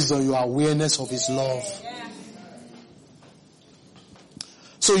based on your awareness of His love.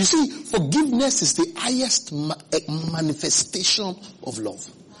 So you see, forgiveness is the highest manifestation of love.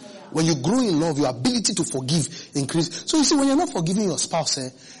 When you grow in love, your ability to forgive increases. So you see, when you're not forgiving your spouse,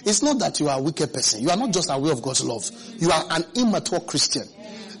 it's not that you are a wicked person. You are not just aware of God's love. You are an immature Christian.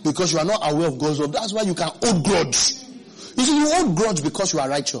 Because you are not aware of God's love. That's why you can hold grudge. You see, you hold grudge because you are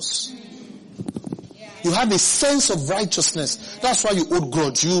righteous. You have a sense of righteousness. That's why you hold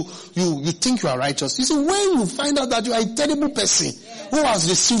grudge. You think you are righteous. You see, when you find out that you are a terrible person who has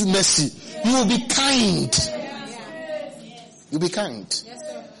received mercy, you will be kind. You'll be kind.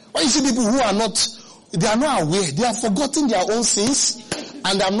 When you see people who are not, they are not aware, they have forgotten their own sins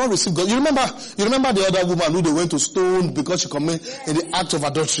and they have not received God. You remember the other woman who they went to stone because she committed in the act of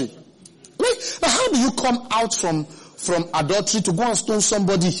adultery. Right? Now how do you come out from adultery to go and stone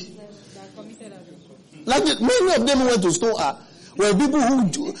somebody? Like many of them who went to stone her were people who,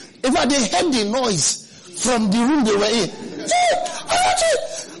 in fact, they heard the noise from the room they were in.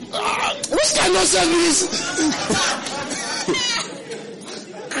 Which kind of service?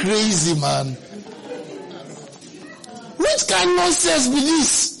 Crazy man. Which kind of nonsense be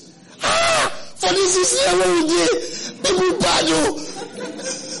this? For this is every day. People bad.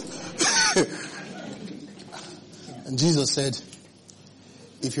 And Jesus said,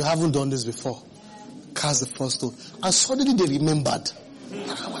 if you haven't done this before, cast the first stone. And suddenly they remembered.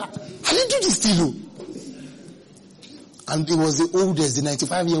 I didn't do this to you. And it was the oldest, the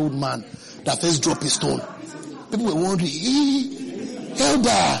 95-year-old man that first dropped his stone. People were wondering,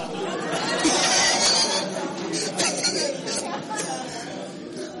 elder.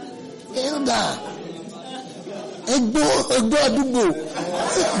 Elder. Egbo.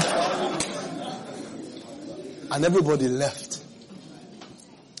 And everybody left.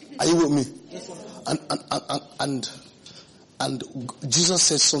 Are you with me? And Jesus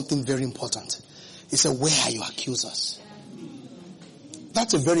said something very important. He said, where are your accusers?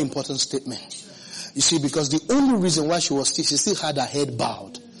 That's a very important statement. You see, because the only reason why she still had her head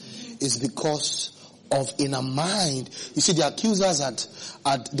bowed is because of in her mind. You see, the accusers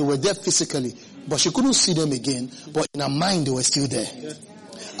they were there physically, but she couldn't see them again, but in her mind they were still there.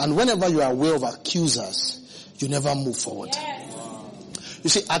 And whenever you are aware of accusers, you never move forward. You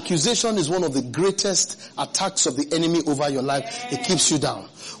see, accusation is one of the greatest attacks of the enemy over your life. It keeps you down.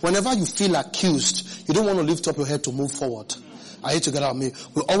 Whenever you feel accused, you don't want to lift up your head to move forward. Are you together with me?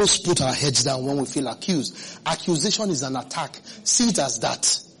 We always put our heads down when we feel accused. Accusation is an attack. See it as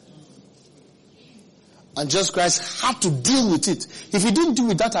that. And Jesus Christ had to deal with it. If he didn't deal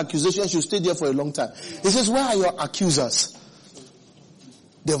with that accusation, she would stay there for a long time. He says, where are your accusers?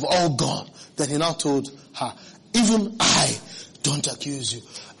 They've all gone. Then he now told her, even I don't accuse you.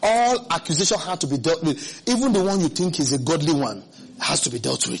 All accusation had to be dealt with. Even the one you think is a godly one has to be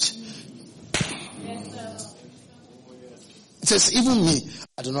dealt with. It says, even me,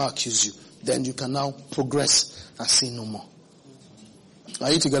 I do not accuse you. Then you can now progress and sin no more.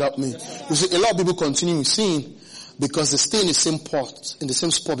 Are you together with me? You see, a lot of people continue sin because they stay in the same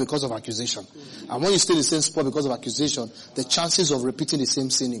spot because of accusation. And when you stay in the same spot because of accusation, the chances of repeating the same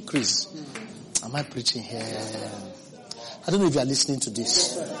sin increase. Am I preaching here? I don't know if you are listening to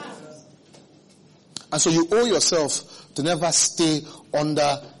this. And so you owe yourself to never stay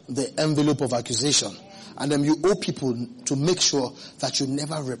under the envelope of accusation. And then you owe people to make sure that you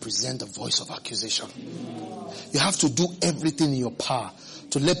never represent the voice of accusation. You have to do everything in your power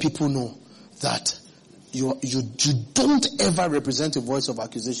to let people know that you don't ever represent the voice of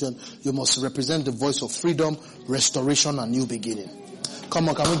accusation. You must represent the voice of freedom, restoration, and new beginning. Come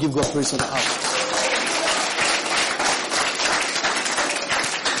on, can we give God praise in the house?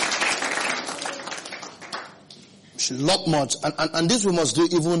 Lot much, and this we must do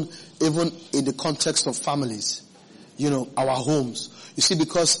even in the context of families, our homes. You see,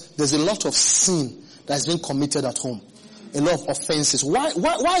 because there's a lot of sin that has been committed at home, a lot of offenses. Why is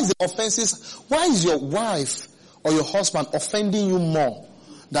the offenses? Why is your wife or your husband offending you more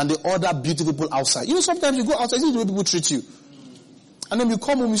than the other beautiful people outside? Sometimes you go outside, you see the way people treat you, and then you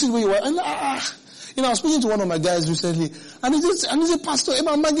come home, you see the way you are, and I was speaking to one of my guys recently, and he said, Pastor,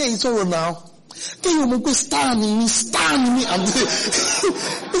 I'm getting sorrow now. Can you make me stand in me? He said,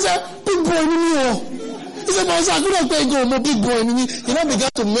 big boy in me. He said, but I couldn't go, no big boy in me. He now began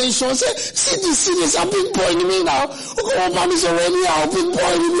to mention, say, see this, a big boy in me now. Who come up this already, a big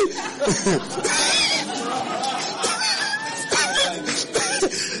boy in me.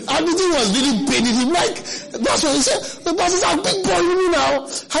 And the thing was really paining him, like, that's what he said, the boss is a big boy in me now.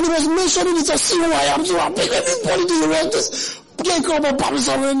 And he was mentioning it, see who I am, so I'm big, everybody to the rest, can't come up this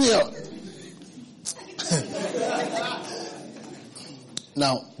already.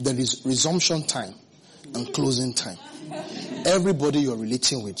 Now, there is resumption time and closing time. Everybody you're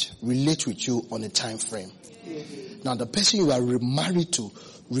relating with, relate with you on a time frame. Now, the person you are married to,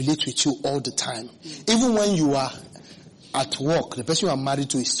 relate with you all the time. Even when you are at work, the person you are married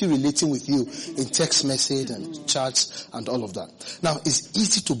to is still relating with you in text message and chats and all of that. Now, it's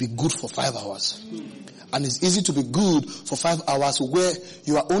easy to be good for 5 hours. And it's easy to be good for 5 hours where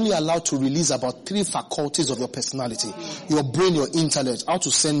you are only allowed to release about 3 faculties of your personality. Your brain, your intellect, how to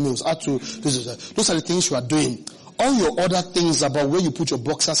send mails, how to, those are the things you are doing. All your other things about where you put your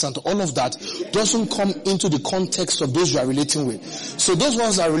boxers and all of that doesn't come into the context of those you are relating with. So those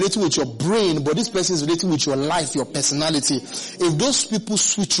ones are relating with your brain, but this person is relating with your life, your personality. If those people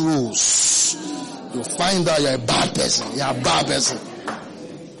switch roles, you'll find out you're a bad person. You're a bad person.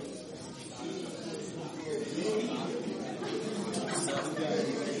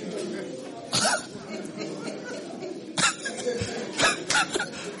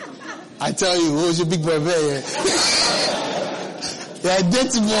 I tell you, who's your big boy there? You're a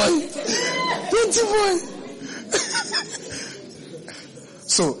dirty boy. Dirty boy.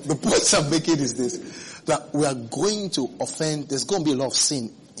 So, the point I'm making is this. That we are going to offend, there's going to be a lot of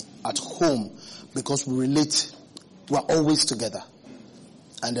sin at home because we relate, we're always together.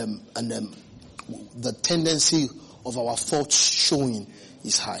 And the tendency of our faults showing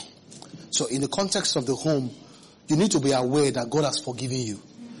is high. So, in the context of the home, you need to be aware that God has forgiven you.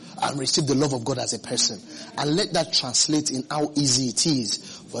 And receive the love of God as a person. And let that translate in how easy it is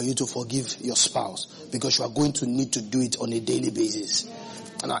for you to forgive your spouse. Because you are going to need to do it on a daily basis.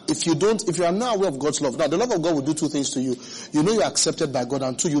 And if you are not aware of God's love, now the love of God will do 2 things to you. You know you are accepted by God,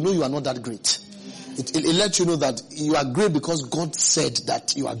 and 2, you know you are not that great. It lets you know that you are great because God said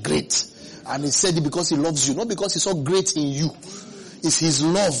that you are great. And He said it because He loves you, not because He saw great in you. It's His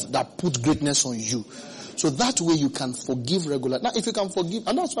love that put greatness on you. So that way you can forgive regularly. Now if you can forgive,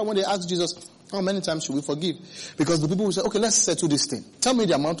 and that's why when they asked Jesus, how many times should we forgive? Because the people will say, okay, let's settle this thing. Tell me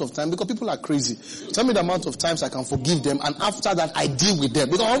the amount of time, because people are crazy. Tell me the amount of times I can forgive them, and after that I deal with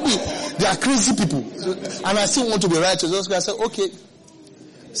them. Because they are crazy people. And I still want to be righteous. So I say, okay,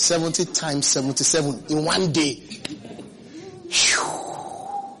 70 times 77 in one day. Whew.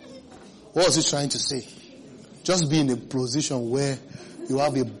 What was he trying to say? Just be in a position where you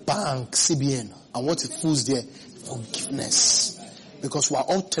have a bank, CBN, and what it fools there? Forgiveness. Because we are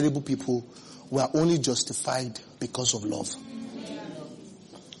all terrible people. We are only justified because of love.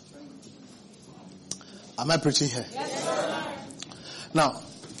 Am I preaching here? Yes. Now,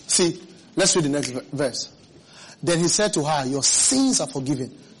 see, let's read the next verse. Then he said to her, your sins are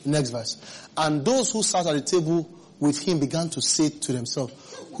forgiven. Next verse. And those who sat at the table with him began to say to themselves,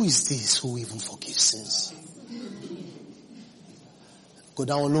 who is this who even forgives sins? Go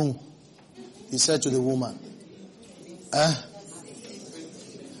down alone. He said to the woman,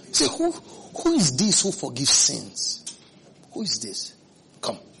 say, who is this who forgives sins? Who is this?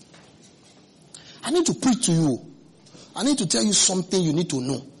 Come. I need to preach to you. I need to tell you something you need to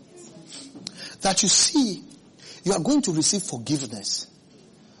know. That you see, you are going to receive forgiveness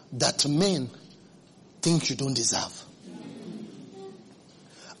that men think you don't deserve.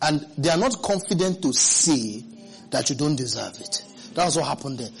 And they are not confident to say that you don't deserve it. That's what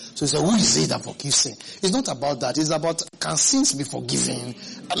happened there. So he said, who is it that forgives sin? It's not about that. It's about, can sins be forgiven?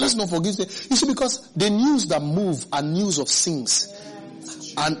 And let's not forgive sin. You see, because the news that move are news of sins.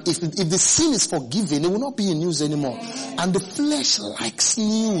 And if the sin is forgiven, it will not be in news anymore. And the flesh likes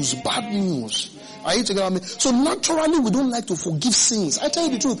news, bad news. Are you together with me? So naturally, we don't like to forgive sins. I tell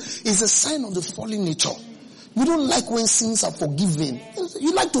you the truth, it's a sign of the fallen nature. We don't like when sins are forgiven.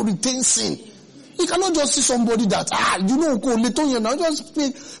 You like to retain sin. You cannot just see somebody that, go later now, just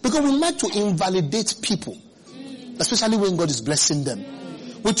speak. Because we like to invalidate people. Especially when God is blessing them.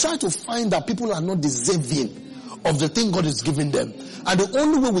 We try to find that people are not deserving of the thing God is giving them. And the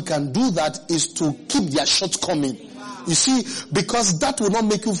only way we can do that is to keep their shortcoming. You see, because that will not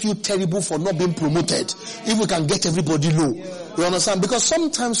make you feel terrible for not being promoted. If we can get everybody low. You understand? Because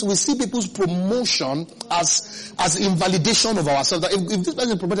sometimes we see people's promotion as invalidation of ourselves. That if this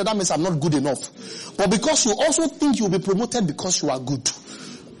person is promoted, that means I'm not good enough. But because you also think you'll be promoted because you are good.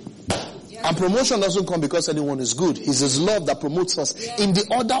 And promotion doesn't come because anyone is good. It's His love that promotes us in the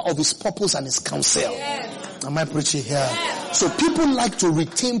order of His purpose and His counsel. Am I preaching here? So people like to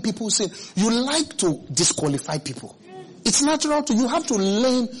retain people. Say, you like to disqualify people. It's natural to you. Have to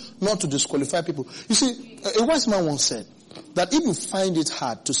learn not to disqualify people. You see, a wise man once said that if you find it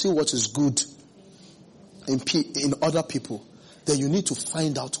hard to see what is good in other people, then you need to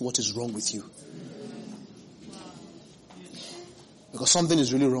find out what is wrong with you. Because something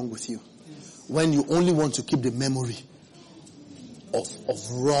is really wrong with you. When you only want to keep the memory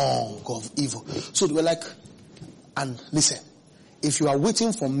of wrong, of evil. So they were like, and listen, if you are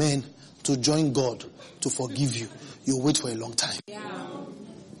waiting for men to join God to forgive you, you wait for a long time. You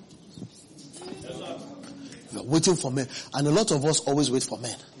are waiting for men. And a lot of us always wait for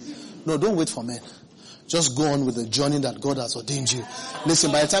men. No, don't wait for men. Just go on with the journey that God has ordained you.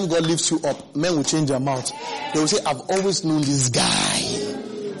 Listen, by the time God lifts you up, men will change their mouth. They will say, I've always known this guy.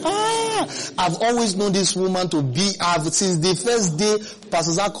 I've always known this woman to be, since the first day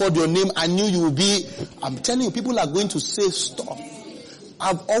Pastor Zach called your name, I knew you would be. I'm telling you, people are going to say stuff.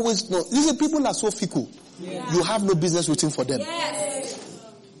 I've always known. These people are so fickle. Yeah. You have no business waiting for them. Yes.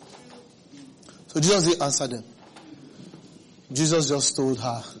 So Jesus didn't answer them. Jesus just told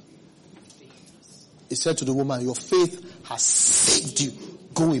her. He said to the woman, your faith has saved you.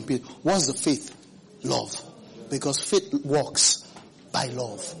 Go in peace. What's the faith? Love. Because faith works by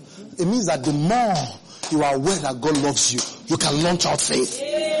love. It means that the more you are aware that God loves you, you can launch out faith.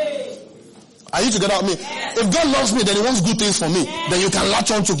 Are you together with me? If God loves me, then He wants good things for me. Then you can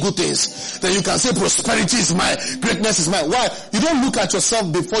latch on to good things. Then you can say prosperity is mine, greatness is mine. Why? You don't look at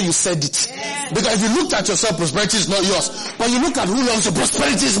yourself before you said it. Because if you looked at yourself, prosperity is not yours. But you look at who loves you,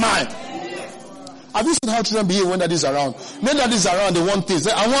 prosperity is mine. Have you seen how children behave when daddy's around? When daddy's around, they want things.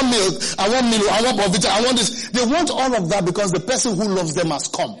 I want milk, I want Milo, I want Bovita, I want this. They want all of that because the person who loves them has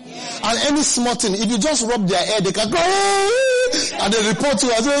come. And any small thing, if you just rub their hair, they can go, and they report to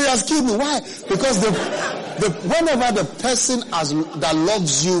us, he has killed me. Why? Because whenever the person that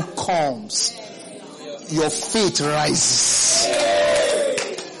loves you comes, your faith rises.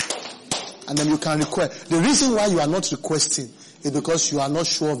 And then you can request. The reason why you are not requesting is because you are not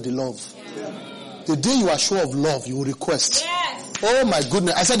sure of the love. The day you are sure of love, you will request. Yes. Oh my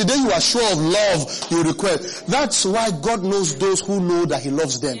goodness. I said the day you are sure of love, you will request. That's why God knows those who know that He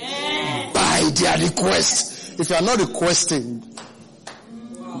loves them. Yes. By their request. If you are not requesting.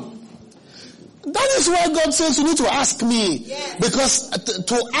 That is why God says you need to ask me. Yes. Because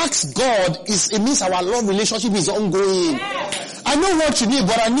to ask God, it means our love relationship is ongoing. Yes. I know what you need,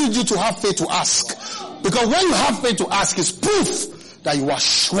 but I need you to have faith to ask. Because when you have faith to ask, it's proof that you are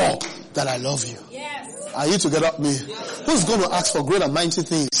sure that I love you. Yes. Are you together with me? Yes. Who's going to ask for great and mighty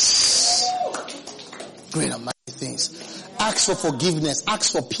things? Great and mighty things. Ask for forgiveness.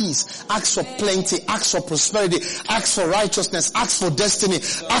 Ask for peace. Ask for plenty. Ask for prosperity. Ask for righteousness. Ask for destiny.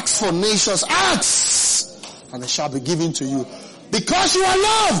 Ask for nations. Ask! And it shall be given to you. Because you are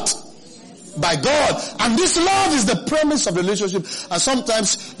loved by God. And this love is the premise of the relationship. And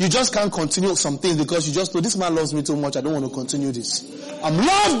sometimes you just can't continue some things because you just know this man loves me too much. I don't want to continue this. I'm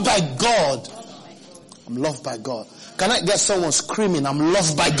loved by God. I'm loved by God. Can I get someone screaming, I'm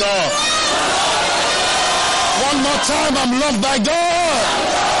loved by God? One more time, I'm loved by God.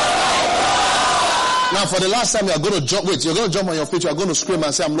 Now for the last time you are going to jump, you're going to jump on your feet, you are going to scream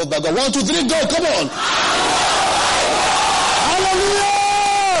and say, I'm loved by God. 1, 2, 3, go, come on. Hallelujah.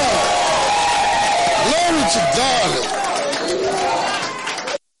 Glory to God.